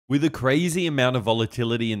With a crazy amount of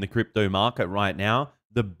volatility in the crypto market right now,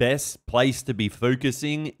 the best place to be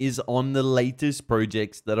focusing is on the latest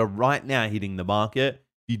projects that are right now hitting the market.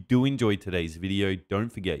 If you do enjoy today's video, don't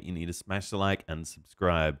forget you need to smash the like and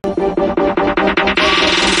subscribe.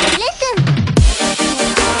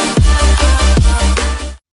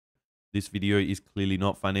 This video is clearly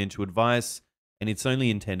not financial advice, and it's only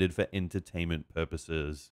intended for entertainment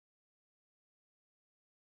purposes.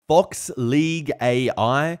 FoxLeague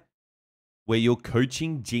AI, where your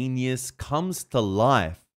coaching genius comes to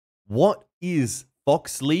life. What is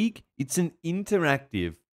FoxLeague? It's an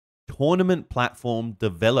interactive tournament platform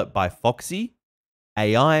developed by Foxy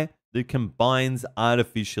AI that combines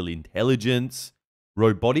artificial intelligence,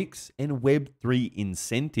 robotics, and Web3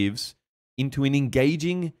 incentives into an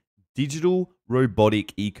engaging digital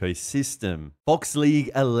robotic ecosystem. FoxLeague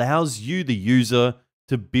allows you, the user,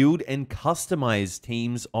 to build and customize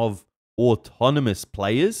teams of autonomous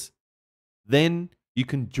players. Then you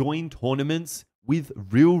can join tournaments with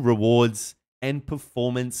real rewards and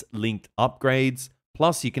performance-linked upgrades.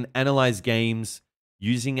 Plus, you can analyze games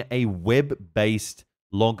using a web-based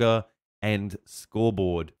logger and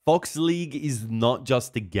scoreboard. FoxLeague is not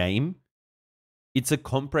just a game. It's a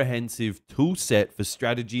comprehensive tool set for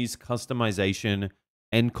strategies, customization,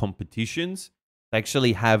 and competitions. They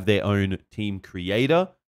actually have their own team creator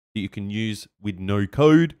that you can use with no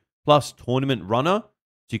code, plus tournament runner,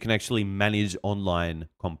 so you can actually manage online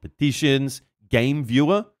competitions, game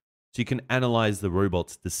viewer, so you can analyze the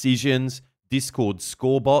robots' decisions, Discord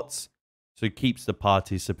scorebots, so it keeps the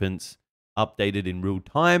participants updated in real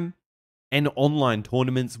time, and online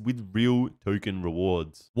tournaments with real token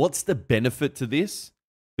rewards. What's the benefit to this?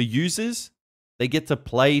 For users, they get to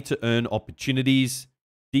play to earn opportunities,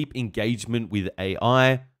 deep engagement with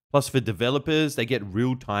AI. Plus for developers, they get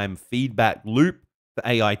real-time feedback loop for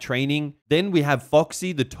AI training. Then we have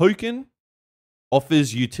Foxy, the token,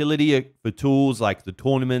 offers utility for tools like the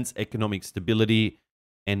tournaments, economic stability,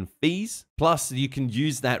 and fees. Plus, you can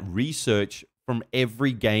use that research from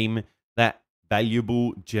every game, that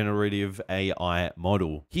valuable generative AI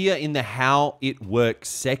model. Here in the How It Works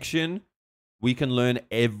section, we can learn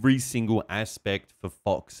every single aspect for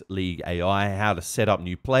FoxLeague AI, how to set up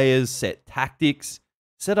new players, set tactics,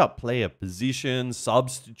 set up player positions,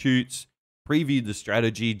 substitutes, preview the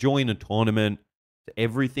strategy, join a tournament.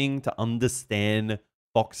 Everything to understand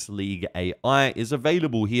FoxLeague AI is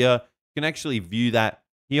available here. You can actually view that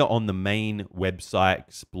here on the main website,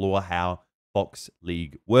 explore how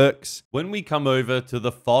FoxLeague works. When we come over to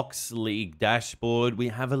the FoxLeague dashboard, we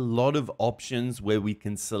have a lot of options where we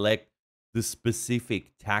can select the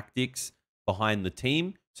specific tactics behind the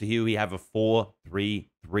team. So here we have a 4-3-3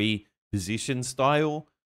 position style.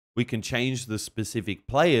 We can change the specific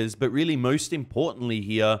players, but really most importantly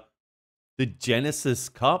here, the Genesis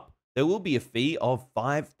Cup, there will be a fee of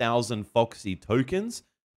 5,000 Foxy tokens.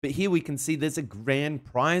 But here we can see there's a grand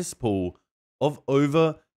prize pool of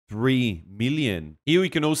over 3 million. Here we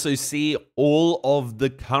can also see all of the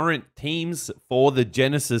current teams for the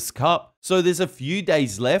Genesis Cup. So there's a few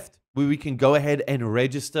days left where we can go ahead and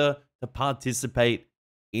register to participate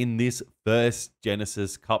in this first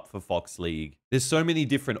Genesis Cup for FoxLeague. There's so many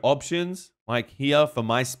different options. Like here for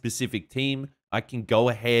my specific team, I can go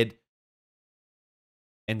ahead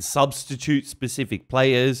and substitute specific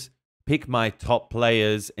players, pick my top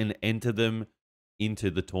players and enter them into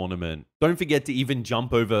the tournament. Don't forget to even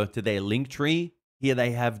jump over to their link tree. Here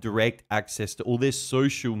they have direct access to all their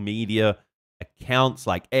social media accounts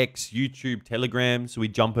like X, YouTube, Telegram. So we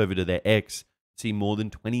jump over to their X, see more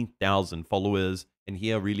than 20,000 followers. And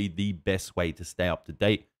here really the best way to stay up to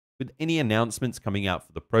date with any announcements coming out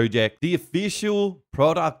for the project. The official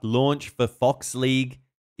product launch for FoxLeague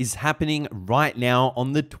is happening right now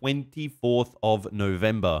on the 24th of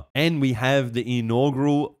November. And we have the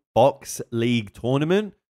inaugural FoxLeague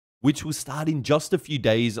tournament, which will start in just a few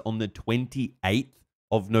days on the 28th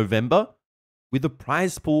of November, with a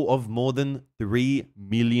prize pool of more than 3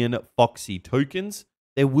 million Foxy tokens.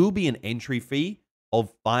 There will be an entry fee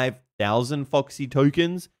of 5,000 Foxy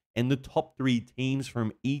tokens, and the top 3 teams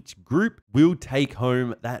from each group will take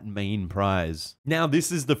home that main prize. Now, this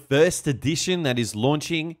is the first edition that is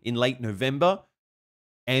launching in late November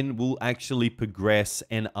and will actually progress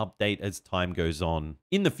and update as time goes on.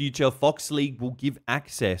 In the future, FoxLeague will give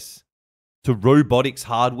access to robotics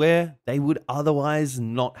hardware they would otherwise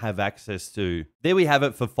not have access to. There we have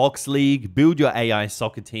it for FoxLeague. Build your AI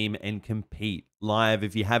soccer team and compete live.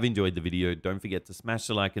 If you have enjoyed the video, don't forget to smash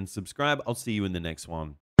the like and subscribe. I'll see you in the next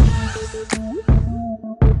one.